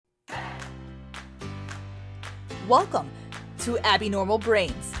Welcome to Abby Normal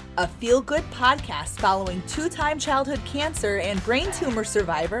Brains, a feel-good podcast following two-time childhood cancer and brain tumor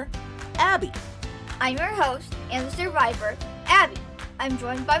survivor, Abby. I'm your host and the survivor, Abby. I'm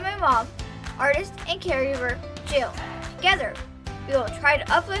joined by my mom, artist and caregiver, Jill. Together, we will try to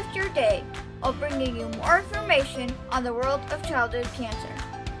uplift your day while bringing you more information on the world of childhood cancer.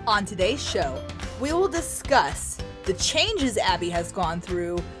 On today's show, we will discuss the changes Abby has gone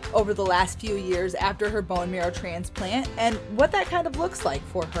through over the last few years after her bone marrow transplant and what that kind of looks like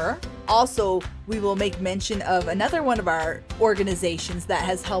for her. Also, we will make mention of another one of our organizations that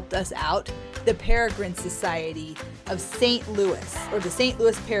has helped us out, the Peregrine Society of St. Louis, or the St.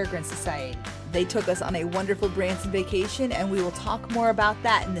 Louis Peregrine Society. They took us on a wonderful Branson vacation, and we will talk more about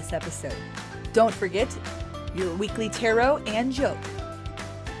that in this episode. Don't forget your weekly tarot and joke.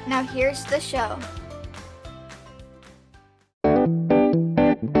 Now here's the show.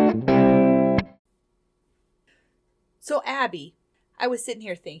 So Abby, I was sitting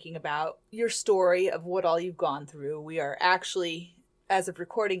here thinking about your story of what all you've gone through. We are actually, as of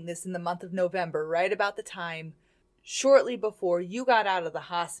recording this, in the month of November, right about the time, shortly before you got out of the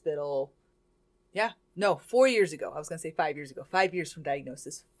hospital. 4 years ago. I was going to say 5 years ago. 5 years from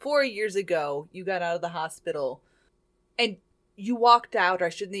diagnosis. 4 years ago, you got out of the hospital. And you walked out, or I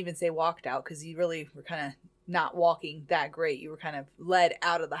shouldn't even say walked out, because you really were kind of not walking that great. You were kind of led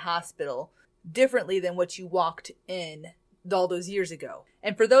out of the hospital differently than what you walked in all those years ago.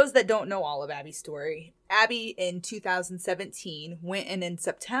 And for those that don't know all of Abby's story, Abby in 2017 went in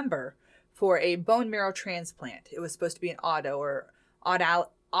September for a bone marrow transplant. It was supposed to be an autologous.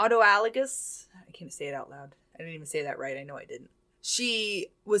 I can't say it out loud. I didn't even say that right. I know I didn't. She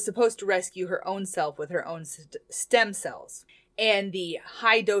was supposed to rescue her own self with her own stem cells. And the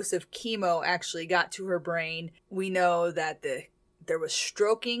high dose of chemo actually got to her brain. We know that there was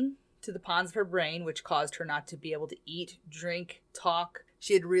stroking to the pons of her brain, which caused her not to be able to eat, drink, talk.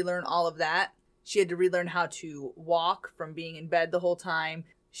 She had to relearn all of that. She had to relearn how to walk from being in bed the whole time.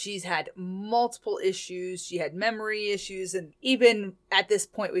 She's had multiple issues. She had memory issues. And even at this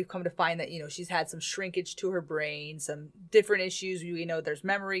point, we've come to find that, she's had some shrinkage to her brain, some different issues. We know there's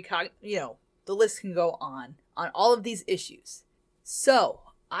memory, the list can go on all of these issues. So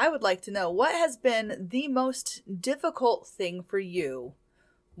I would like to know, what has been the most difficult thing for you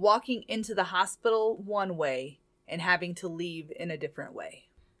walking into the hospital one way and having to leave in a different way?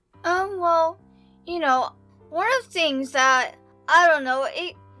 One of the things that, I don't know,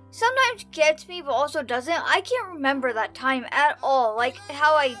 it sometimes gets me but also doesn't. I can't remember that time at all, like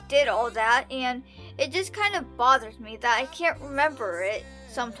how I did all that, and it just kind of bothers me that I can't remember it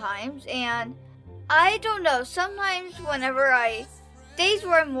sometimes. And I don't know, sometimes whenever days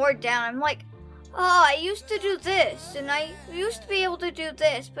where I'm more down, I'm like, oh, I used to do this, and I used to be able to do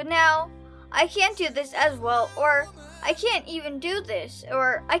this, but now I can't do this as well, or I can't even do this,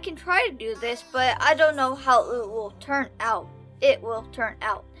 or I can try to do this, but I don't know how it will turn out. It will turn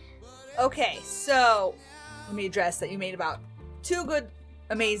out. Okay, so let me address that. You made about two good,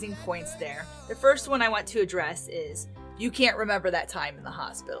 amazing points there. The first one I want to address is you can't remember that time in the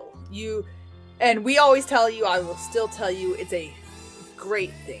hospital. And we always tell you, I will still tell you, it's a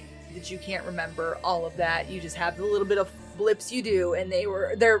great thing that you can't remember all of that. You just have the little bit of blips you do, and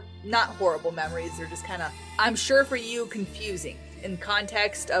they're not horrible memories. They're just kind of, I'm sure for you, confusing. In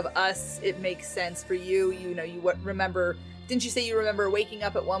context of us, it makes sense for you. You remember, didn't you say you remember waking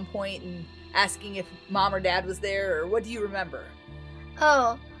up at one point and asking if mom or dad was there, or what do you remember?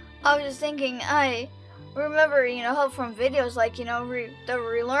 Oh, I was just thinking, I remember, help from videos, like, the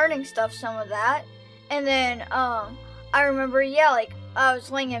relearning stuff, some of that. And then, I remember, I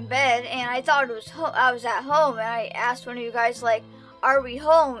was laying in bed, and I thought I was at home, and I asked one of you guys, like, are we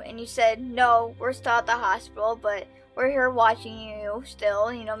home? And you said, no, we're still at the hospital, but we're here watching you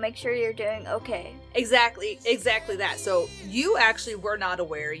still, make sure you're doing okay. Exactly that. So you actually were not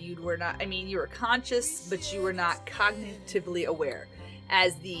aware. You were conscious, but you were not cognitively aware.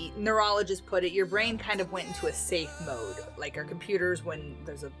 As the neurologist put it, your brain kind of went into a safe mode, like our computers when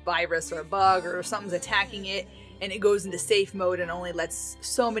there's a virus or a bug or something's attacking it, and it goes into safe mode and only lets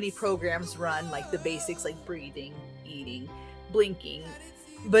so many programs run, like the basics, like breathing, eating, blinking.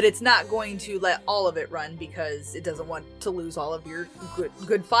 But it's not going to let all of it run because it doesn't want to lose all of your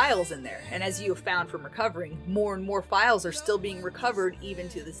good files in there. And as you have found from recovering, more and more files are still being recovered even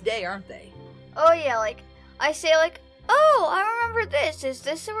to this day, aren't they? Oh yeah, like, I say like, oh, I remember this. Is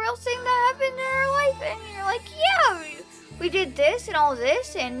this a real thing that happened in our life? And you're like, yeah, we did this and all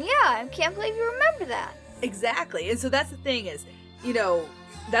this, and yeah, I can't believe you remember that. Exactly. And so that's the thing is,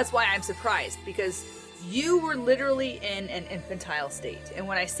 that's why I'm surprised, because You were literally in an infantile state. And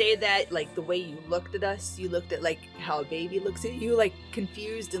when I say that, like, the way you looked at us, you looked at, like, how a baby looks at you, like,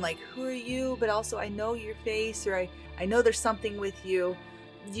 confused and like, who are you? But also, I know your face, or I know there's something with you.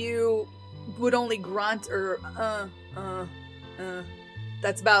 You would only grunt or,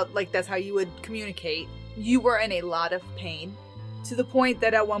 That's about, like, that's how you would communicate. You were in a lot of pain, to the point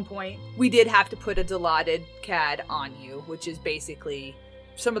that at one point, we did have to put a Dilaudid CAD on you, which is basically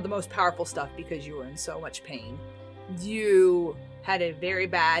some of the most powerful stuff because you were in so much pain. You had a very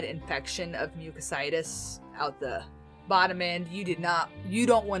bad infection of mucositis out the bottom end. You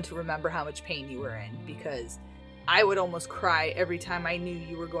don't want to remember how much pain you were in, because I would almost cry every time I knew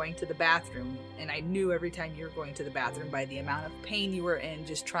you were going to the bathroom, and I knew every time you were going to the bathroom by the amount of pain you were in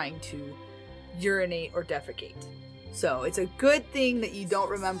just trying to urinate or defecate. So it's a good thing that you don't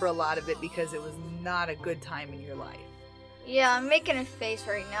remember a lot of it, because it was not a good time in your life. Yeah, I'm making a face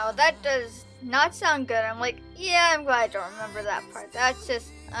right now. That does not sound good. I'm like, yeah, I'm glad I don't remember that part. That's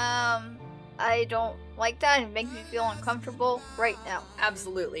just, I don't like that. It makes me feel uncomfortable right now.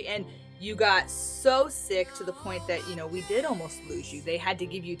 Absolutely. And you got so sick to the point that, we did almost lose you. They had to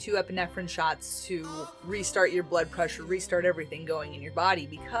give you 2 epinephrine shots to restart your blood pressure, restart everything going in your body,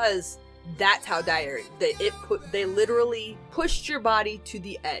 because that's how dire they literally pushed your body to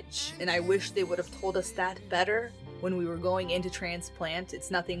the edge. And I wish they would have told us that better when we were going into transplant.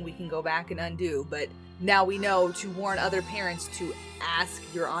 It's nothing we can go back and undo, but now we know to warn other parents to ask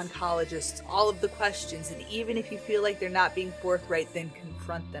your oncologists all of the questions, and even if you feel like they're not being forthright, then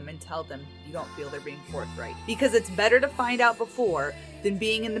confront them and tell them you don't feel they're being forthright. Because it's better to find out before than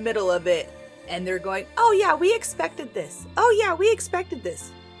being in the middle of it and they're going, oh yeah, we expected this. Oh yeah, we expected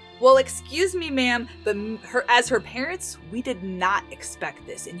this. Well, excuse me, ma'am, but as her parents, we did not expect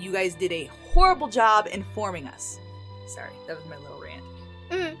this, and you guys did a horrible job informing us. Sorry, that was my little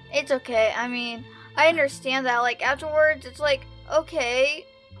rant. It's okay. I mean, I understand that. Like, afterwards, it's like, okay,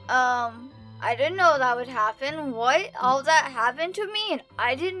 I didn't know that would happen. What? All that happened to me, and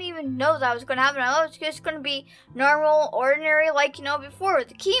I didn't even know that was going to happen. I thought it was just going to be normal, ordinary, like, before with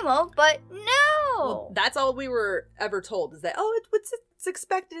the chemo, but no! Well, that's all we were ever told, is that, it's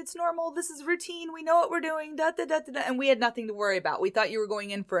expected, it's normal, this is routine, we know what we're doing, and we had nothing to worry about. We thought you were going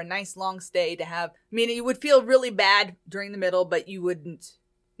in for a nice long stay to have, you would feel really bad during the middle, but you wouldn't,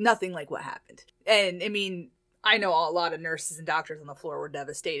 nothing like what happened. And, I know a lot of nurses and doctors on the floor were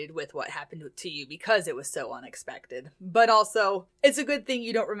devastated with what happened to you because it was so unexpected. But also, it's a good thing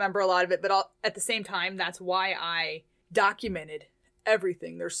you don't remember a lot of it, but at the same time, that's why I documented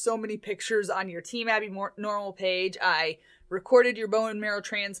everything. There's so many pictures on your Team Abby Normal page. I recorded your bone marrow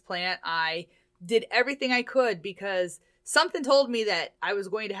transplant. I did everything I could because something told me that I was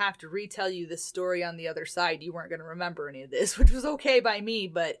going to have to retell you this story on the other side. You weren't going to remember any of this, which was okay by me,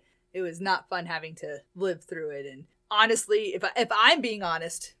 but it was not fun having to live through it. And honestly, if I'm being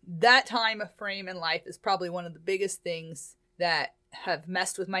honest, that time frame in life is probably one of the biggest things that have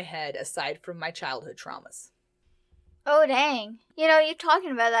messed with my head aside from my childhood traumas. Oh, dang. You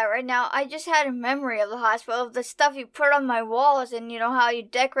talking about that right now. I just had a memory of the hospital, of the stuff you put on my walls, and, how you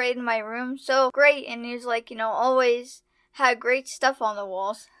decorated my room so great. And it's like, always had great stuff on the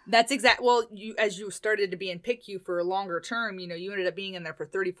walls. That's well, as you started to be in PICU for a longer term, you ended up being in there for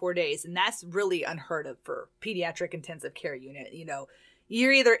 34 days. And that's really unheard of for pediatric intensive care unit.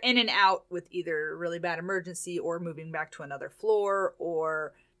 You're either in and out with either really bad emergency or moving back to another floor,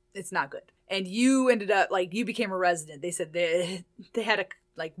 or it's not good. And you ended up, you became a resident. They said they had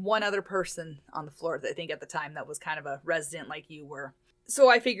one other person on the floor, I think at the time, that was kind of a resident like you were. So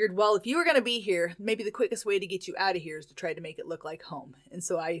I figured, well, if you were going to be here, maybe the quickest way to get you out of here is to try to make it look like home. And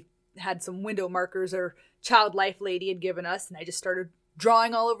so I had some window markers our Child Life lady had given us, and I just started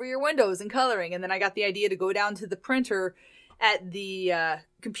drawing all over your windows and coloring. And then I got the idea to go down to the printer at the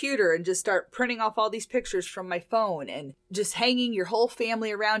computer and just start printing off all these pictures from my phone and just hanging your whole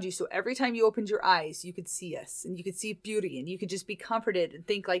family around you. So every time you opened your eyes, you could see us and you could see beauty and you could just be comforted and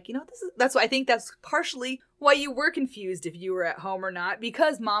think that's why I think that's partially why you were confused if you were at home or not,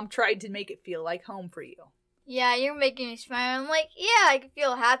 because Mom tried to make it feel like home for you. Yeah, you're making me smile. I'm like, yeah, I can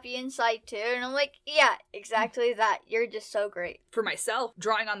feel happy inside too. And I'm like, yeah, exactly that. You're just so great. For myself,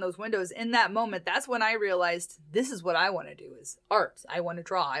 drawing on those windows in that moment, that's when I realized this is what I want to do is art. I want to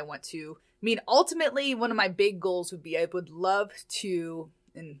draw. I want to, ultimately, one of my big goals would be I would love to,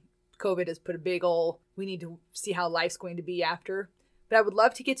 and COVID has put a big we need to see how life's going to be after, but I would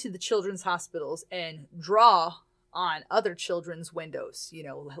love to get to the children's hospitals and draw on other children's windows,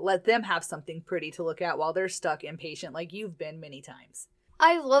 let them have something pretty to look at while they're stuck impatient like you've been many times.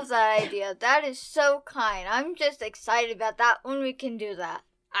 I love that idea. That is so kind. I'm just excited about that when we can do that.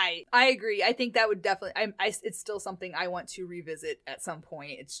 I agree. I think that would definitely, it's still something I want to revisit at some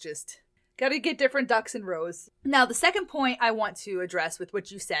point. It's just got to get different ducks in rows. Now, the second point I want to address with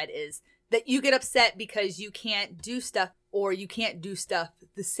what you said is that you get upset because you can't do stuff, or you can't do stuff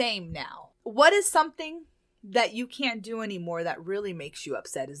the same now. What is something that you can't do anymore that really makes you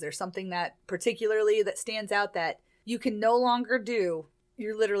upset? Is there something that particularly that stands out that you can no longer do?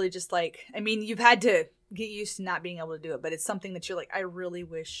 You're literally just like, I mean, you've had to get used to not being able to do it, but it's something that you're like, I really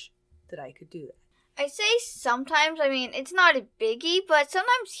wish that I could do that. I say sometimes, I mean, it's not a biggie, but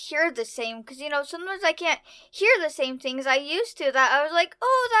sometimes hear the same, because, sometimes I can't hear the same things I used to, that I was like,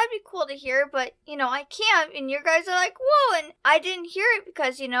 oh, that'd be cool to hear, but, I can't, and your guys are like, whoa, and I didn't hear it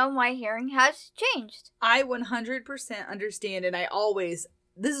because, my hearing has changed. I 100% understand, and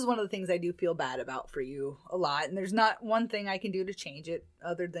this is one of the things I do feel bad about for you a lot, and there's not one thing I can do to change it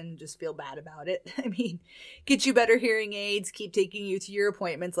other than just feel bad about it. I mean, get you better hearing aids, keep taking you to your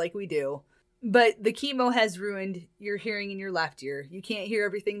appointments like we do. But the chemo has ruined your hearing in your left ear. You can't hear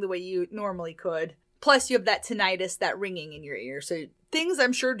everything the way you normally could. Plus, you have that tinnitus, that ringing in your ear. So things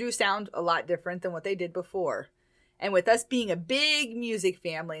I'm sure do sound a lot different than what they did before. And with us being a big music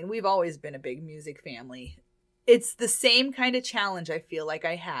family, and we've always been a big music family, it's the same kind of challenge I feel like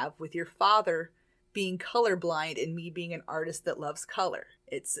I have with your father being colorblind and me being an artist that loves color.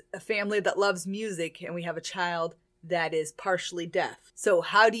 It's a family that loves music, and we have a child that is partially deaf. So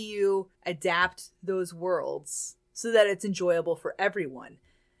how do you adapt those worlds so that it's enjoyable for everyone?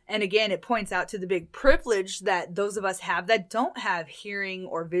 And again, it points out to the big privilege that those of us have that don't have hearing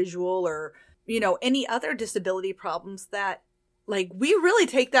or visual or, any other disability problems that, like, we really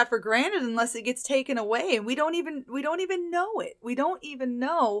take that for granted unless it gets taken away, and we don't even know it. We don't even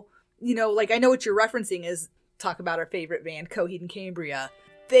know, like, I know what you're referencing is, talk about our favorite band, Coheed and Cambria.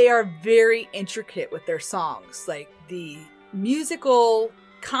 They are very intricate with their songs. Like, the musical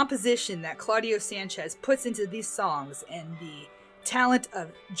composition that Claudio Sanchez puts into these songs, and the talent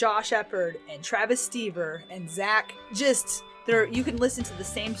of Josh Eppard and Travis Stever and Zach, just, you can listen to the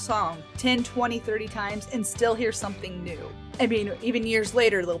same song 10, 20, 30 times and still hear something new. I mean, even years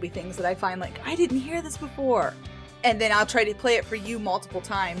later, there'll be things that I find like, I didn't hear this before. And then I'll try to play it for you multiple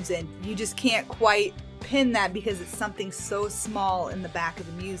times, and you just can't quite pin that because it's something so small in the back of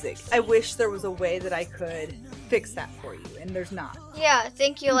the music. I wish there was a way that I could fix that for you, and there's not. Yeah,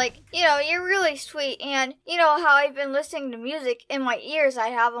 thank you. Like, you're really sweet, and how I've been listening to music in my ears I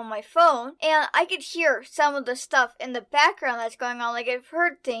have on my phone, and I could hear some of the stuff in the background that's going on. Like, I've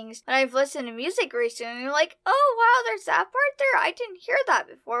heard things, and I've listened to music recently, and you're like, oh wow, there's that part there. I didn't hear that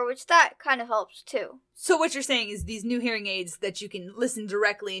before, which that kind of helps too. So what you're saying is these new hearing aids that you can listen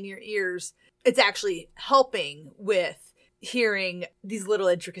directly in your ears, it's actually helping with hearing these little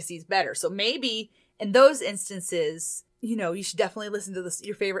intricacies better. So maybe in those instances, you should definitely listen to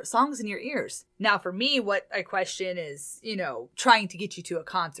your favorite songs in your ears. Now, for me, what I question is, trying to get you to a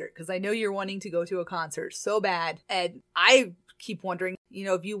concert, because I know you're wanting to go to a concert so bad. And I keep wondering,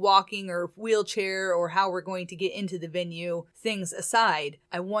 if you walking or wheelchair or how we're going to get into the venue, things aside,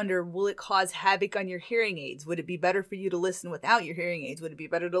 I wonder, will it cause havoc on your hearing aids? Would it be better for you to listen without your hearing aids? Would it be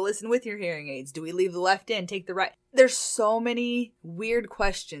better to listen with your hearing aids? Do we leave the left in, take the right? There's so many weird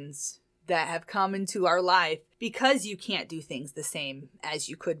questions that have come into our life because you can't do things the same as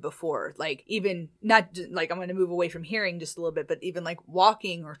you could before. Like, even not like, I'm going to move away from hearing just a little bit, but even like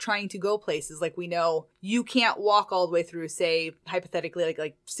walking or trying to go places, like we know you can't walk all the way through, say, hypothetically,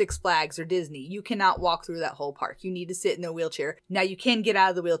 like Six Flags or Disney. You cannot walk through that whole park. You need to sit in a wheelchair. Now, you can get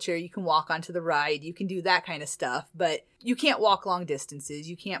out of the wheelchair. You can walk onto the ride. You can do that kind of stuff, but you can't walk long distances.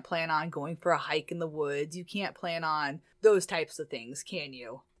 You can't plan on going for a hike in the woods. You can't plan on those types of things, can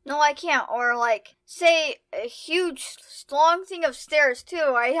you? No, I can't. Or, like, say, a huge, long thing of stairs,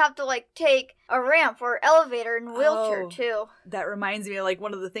 too. I have to, like, take a ramp or elevator and wheelchair, too. That reminds me of, like,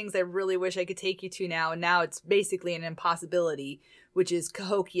 one of the things I really wish I could take you to now, and now it's basically an impossibility, which is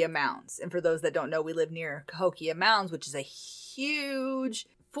Cahokia Mounds. And for those that don't know, we live near Cahokia Mounds, which is a huge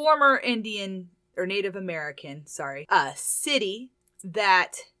former Indian, or Native American, city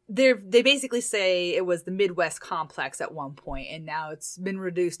that... They basically say it was the Midwest complex at one point, and now it's been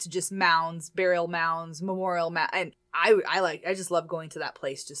reduced to just mounds, burial mounds, memorial mounds. And I just love going to that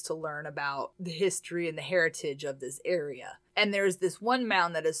place just to learn about the history and the heritage of this area. And there's this one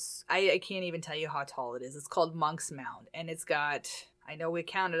mound that is, I can't even tell you how tall it is. It's called Monk's Mound, and it's got, I know we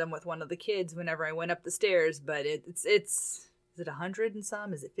counted them with one of the kids whenever I went up the stairs, but it's is it 100 and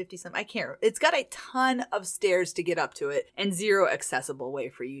some? Is it 50 some? I can't. It's got a ton of stairs to get up to it and zero accessible way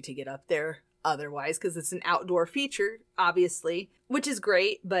for you to get up there otherwise, because it's an outdoor feature, obviously, which is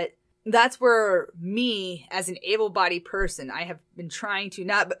great. But that's where me, as an able-bodied person, I have been trying to,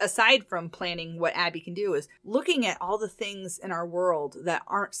 not aside from planning what Abby can do, is looking at all the things in our world that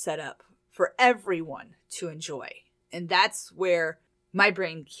aren't set up for everyone to enjoy. And that's where my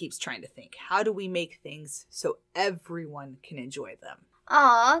brain keeps trying to think. How do we make things so everyone can enjoy them?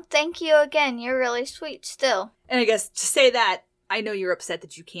 Aw, thank you again. You're really sweet still. And I guess to say that, I know you're upset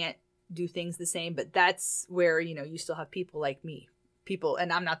that you can't do things the same, but that's where, you still have people like me. People,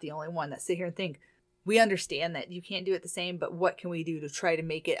 and I'm not the only one that sit here and think, we understand that you can't do it the same, but what can we do to try to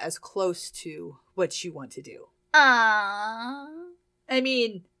make it as close to what you want to do? Aww. I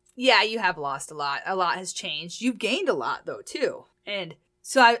mean, yeah, you have lost a lot. A lot has changed. You've gained a lot, though, too. And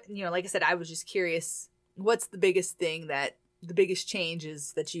so, like I said, I was just curious, what's the biggest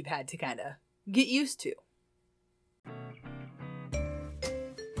changes that you've had to kind of get used to?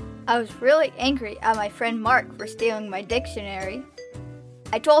 I was really angry at my friend Mark for stealing my dictionary.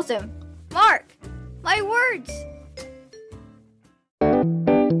 I told him, Mark, my words!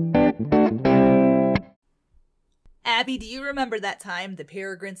 Abby, do you remember that time the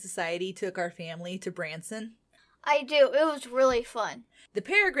Peregrine Society took our family to Branson? I do. It was really fun. The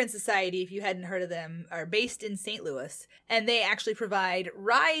Peregrine Society, if you hadn't heard of them, are based in St. Louis, and they actually provide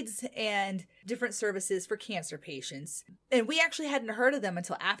rides and different services for cancer patients. And we actually hadn't heard of them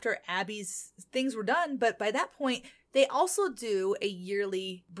until after Abby's things were done, but by that point, they also do a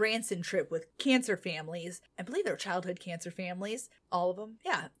yearly Branson trip with cancer families. I believe they're childhood cancer families. All of them.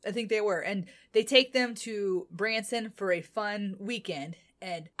 Yeah, I think they were. And they take them to Branson for a fun weekend.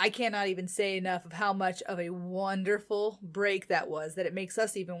 And I cannot even say enough of how much of a wonderful break that was, that it makes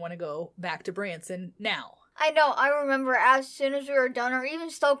us even want to go back to Branson now. I know, I remember as soon as we were done, or even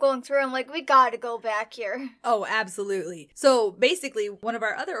still going through, I'm like, we gotta go back here. Oh, absolutely. So basically, one of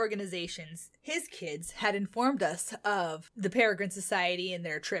our other organizations, his kids, had informed us of the Peregrine Society and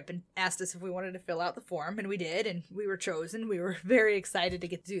their trip and asked us if we wanted to fill out the form, and we did, and we were chosen. We were very excited to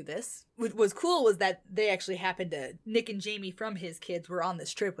get to do this. What was cool was that they actually happened to, Nick and Jamie from his kids were on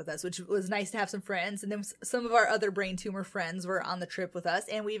this trip with us, which was nice to have some friends, and then some of our other brain tumor friends were on the trip with us,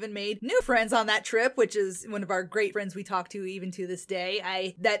 and we even made new friends on that trip, which is one of our great friends we talk to even to this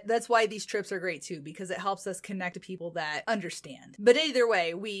day. That's why these trips are great too, because it helps us connect to people that understand. But either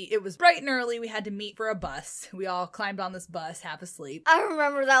way, it was bright and early. We had to meet for a bus. We all climbed on this bus, half asleep. I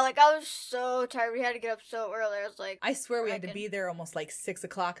remember that. Like, I was so tired. We had to get up so early. I was like, I swear we had to be there almost like 6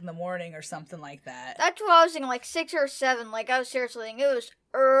 o'clock in the morning or something like that. That's what I was thinking, like 6 or 7. Like, I was seriously thinking it was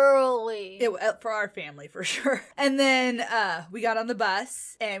early. For our family, for sure. And then we got on the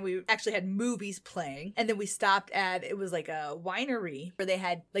bus, and we actually had movies playing. And then we stopped at, it was like a winery where they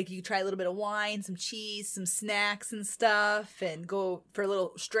had, like, you could try a little bit of wine, some cheese, some snacks and stuff, and go for a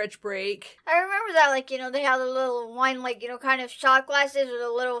little stretch break. I remember that, like, they had a little wine, like, kind of shot glasses or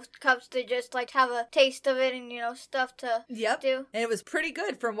the little cups to just, like, have a taste of it and, stuff to do. And it was pretty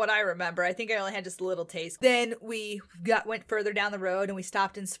good from what I remember. I think I only had just a little taste. Then we went further down the road, and we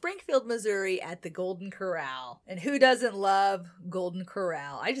stopped in Springfield, Missouri at the Golden Corral. And who doesn't love Golden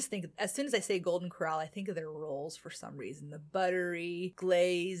Corral? I just think, as soon as I say Golden Corral, I think of their rolls for some reason. The buttery,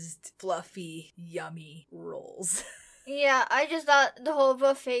 glazed, fluffy, yummy rolls. Yeah, I just thought the whole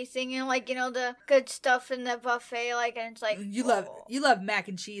buffet thing and, like, the good stuff in the buffet, like, and it's like, you love mac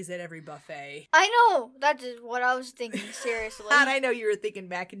and cheese at every buffet. I know, that is what I was thinking, seriously. And I know you were thinking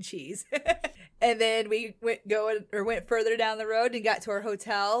mac and cheese. And then we went further down the road and got to our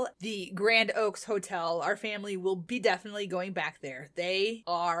hotel, the Grand Oaks Hotel. Our family will be definitely going back there. They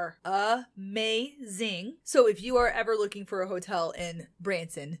are amazing. So if you are ever looking for a hotel in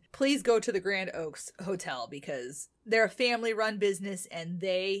Branson, please go to the Grand Oaks Hotel, because they're a family-run business and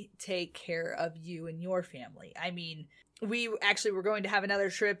they take care of you and your family. I mean, we actually were going to have another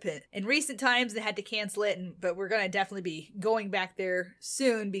trip in recent times and had to cancel it, but we're going to definitely be going back there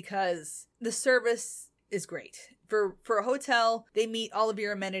soon because the service is great. For a hotel, they meet all of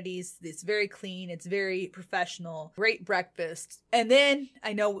your amenities. It's very clean. It's very professional. Great breakfast. And then,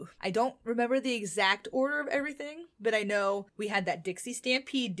 I don't remember the exact order of everything, but I know we had that Dixie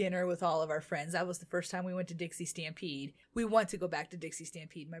Stampede dinner with all of our friends. That was the first time we went to Dixie Stampede. We want to go back to Dixie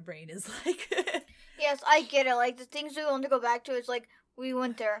Stampede. My brain is like... Yes, I get it. Like, the things we want to go back to, it's like, we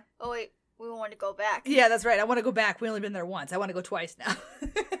went there. Oh, wait, we want to go back. Yeah, that's right. I want to go back. We've only been there once. I want to go twice now.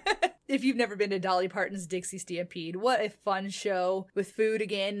 If you've never been to Dolly Parton's Dixie Stampede, what a fun show with food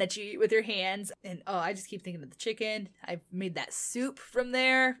again that you eat with your hands. And I just keep thinking of the chicken. I've made that soup from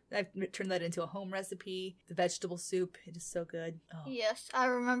there. I've turned that into a home recipe. The vegetable soup, it is so good. Oh. Yes, I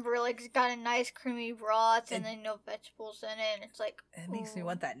remember, like, it's got a nice creamy broth and then no vegetables in it. And it's like, it makes me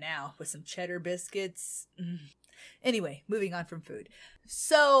want that now with some cheddar biscuits. Anyway, moving on from food.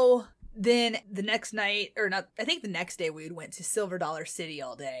 So then the next night, or not, I think the next day we went to Silver Dollar City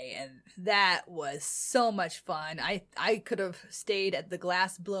all day, and that was so much fun. I could have stayed at the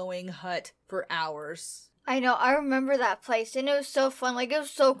glass blowing hut for hours. I know, I remember that place, and it was so fun. Like, it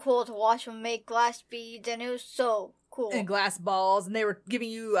was so cool to watch them make glass beads, and it was so cool. And glass balls, and they were giving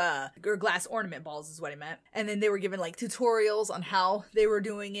you, or glass ornament balls is what I meant. And then they were giving, like, tutorials on how they were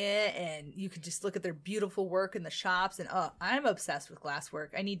doing it, and you could just look at their beautiful work in the shops, and, I'm obsessed with glass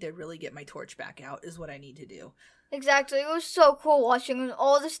work. I need to really get my torch back out, is what I need to do. Exactly. It was so cool watching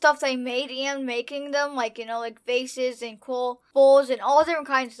all the stuff they made and making them, like, you know, like vases and cool bowls and all different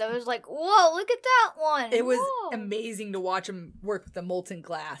kinds of stuff. It was like, whoa, look at that one. It was amazing to watch them work with the molten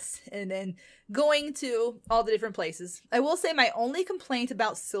glass and then going to all the different places. I will say my only complaint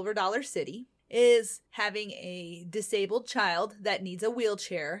about Silver Dollar City is having a disabled child that needs a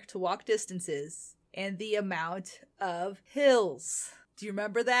wheelchair to walk distances and the amount of hills. Do you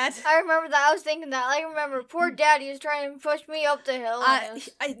remember that? I remember that. I was thinking that. I remember poor Daddy was trying to push me up the hill.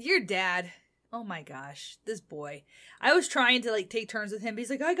 Your dad. Oh my gosh, this boy. I was trying to like take turns with him, but he's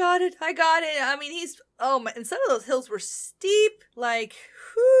like, I got it. I mean, and some of those hills were steep, like,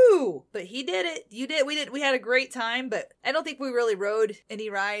 whew. But he did it. You did. We had a great time, but I don't think we really rode any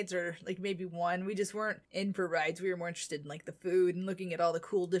rides or like maybe one. We just weren't in for rides. We were more interested in like the food and looking at all the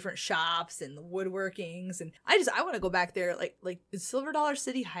cool different shops and the woodworkings. And I want to go back there. Like, is Silver Dollar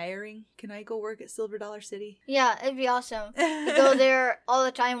City hiring? Can I go work at Silver Dollar City? Yeah, it'd be awesome. To go there all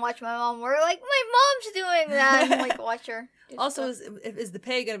the time, watch my mom work. Like, my mom's doing that. And like, watch her. Also, is the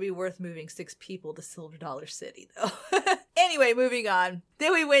pay going to be worth moving 6 people to Silver Dollar City, though? Anyway, moving on.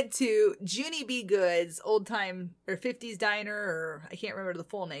 Then we went to Junie B. Good's old time or 50s diner, or I can't remember the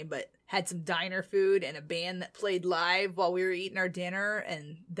full name, but had some diner food and a band that played live while we were eating our dinner,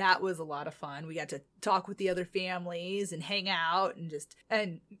 and that was a lot of fun. We got to talk with the other families and hang out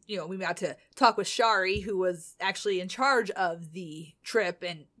and we got to talk with Shari, who was actually in charge of the trip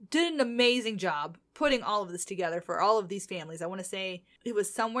and did an amazing job putting all of this together for all of these families. I want to say it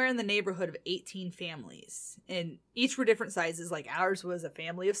was somewhere in the neighborhood of 18 families, and each were different sizes. Like ours was a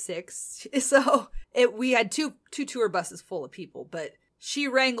family of 6. So we had two tour buses full of people, but she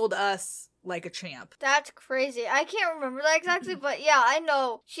wrangled us like a champ. That's crazy. I can't remember that exactly, but yeah, I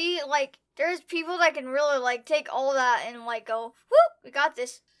know. There's people that can really, like, take all that and, like, go, whoop, we got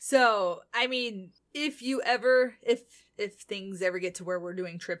this. So, I mean, if things ever get to where we're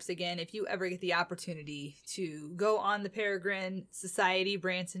doing trips again, if you ever get the opportunity to go on the Peregrine Society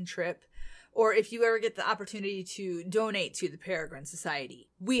Branson trip, or if you ever get the opportunity to donate to the Peregrine Society,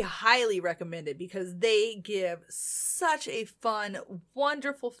 we highly recommend it because they give such a fun,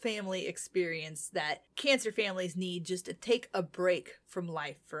 wonderful family experience that cancer families need just to take a break from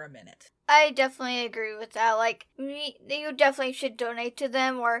life for a minute. I definitely agree with that. Like, you definitely should donate to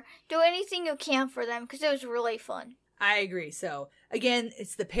them or do anything you can for them because it was really fun. I agree. So, again,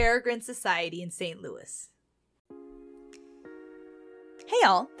 it's the Peregrine Society in St. Louis. Hey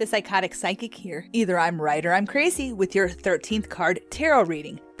all, the Psychotic Psychic here. Either I'm right or I'm crazy with your 13th card tarot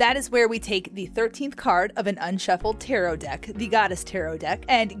reading. That is where we take the 13th card of an unshuffled tarot deck, the Goddess Tarot deck,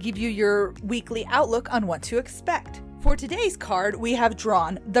 and give you your weekly outlook on what to expect. For today's card, we have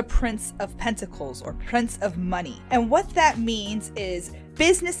drawn the Prince of Pentacles, or Prince of Money. And what that means is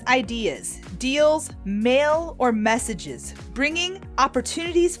business ideas, deals, mail, or messages, bringing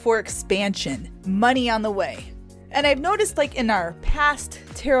opportunities for expansion, money on the way. And I've noticed, like, in our past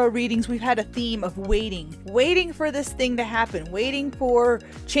tarot readings, we've had a theme of waiting for this thing to happen, waiting for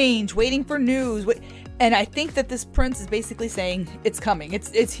change, waiting for news. And I think that this prince is basically saying it's coming.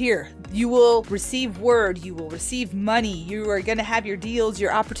 It's here. You will receive word. You will receive money. You are going to have your deals,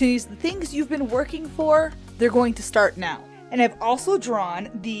 your opportunities. The things you've been working for, they're going to start now. And I've also drawn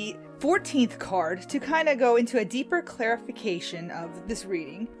the 14th card to kind of go into a deeper clarification of this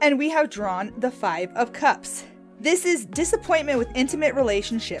reading. And we have drawn the 5 of Cups. This is disappointment with intimate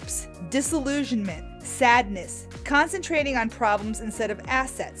relationships, disillusionment, sadness, concentrating on problems instead of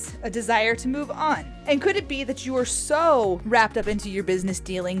assets, a desire to move on. And could it be that you are so wrapped up into your business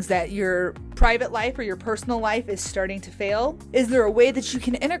dealings that your private life or your personal life is starting to fail? Is there a way that you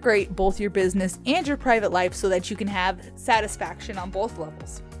can integrate both your business and your private life so that you can have satisfaction on both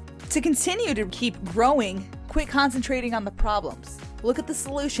levels? To continue to keep growing, quit concentrating on the problems. Look at the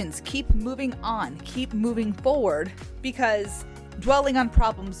solutions. Keep moving on. Keep moving forward because dwelling on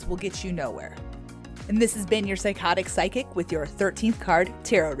problems will get you nowhere. And this has been your Psychotic Psychic with your 13th card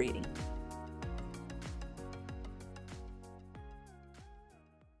tarot reading.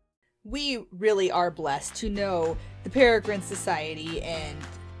 We really are blessed to know the Peregrine Society and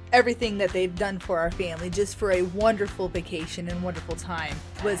everything that they've done for our family just for a wonderful vacation and wonderful time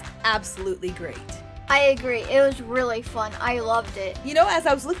was absolutely great. I agree. It was really fun. I loved it. You know, as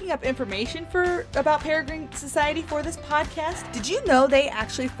I was looking up information about Peregrine Society for this podcast, did you know they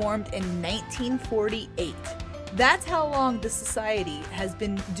actually formed in 1948? That's how long the society has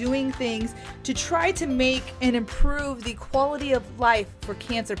been doing things to try to make and improve the quality of life for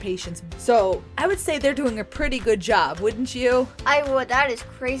cancer patients. So I would say they're doing a pretty good job, wouldn't you? I would. That is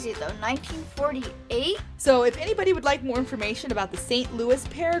crazy though. 1948? So if anybody would like more information about the St. Louis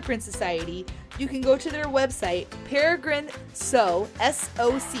Peregrine Society, you can go to their website,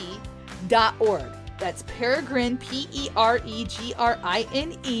 peregrinesoc.org. That's Peregrine,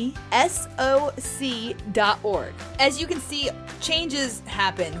 PeregrineSoc.org. As you can see, changes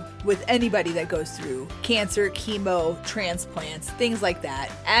happen with anybody that goes through cancer, chemo, transplants, things like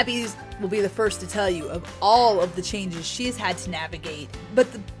that. Abby's will be the first to tell you of all of the changes she's had to navigate.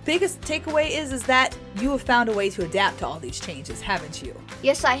 But the biggest takeaway is that you have found a way to adapt to all these changes, haven't you?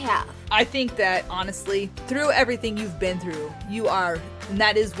 Yes, I have. I think that, honestly, through everything you've been through, you are, and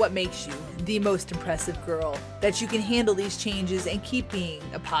that is what makes you the most impressive girl, that you can handle these changes and keep being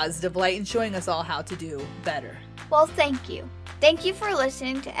a positive light and showing us all how to do better. Well, thank you. Thank you for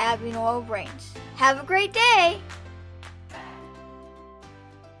listening to Abby Noel Brains. Have a great day!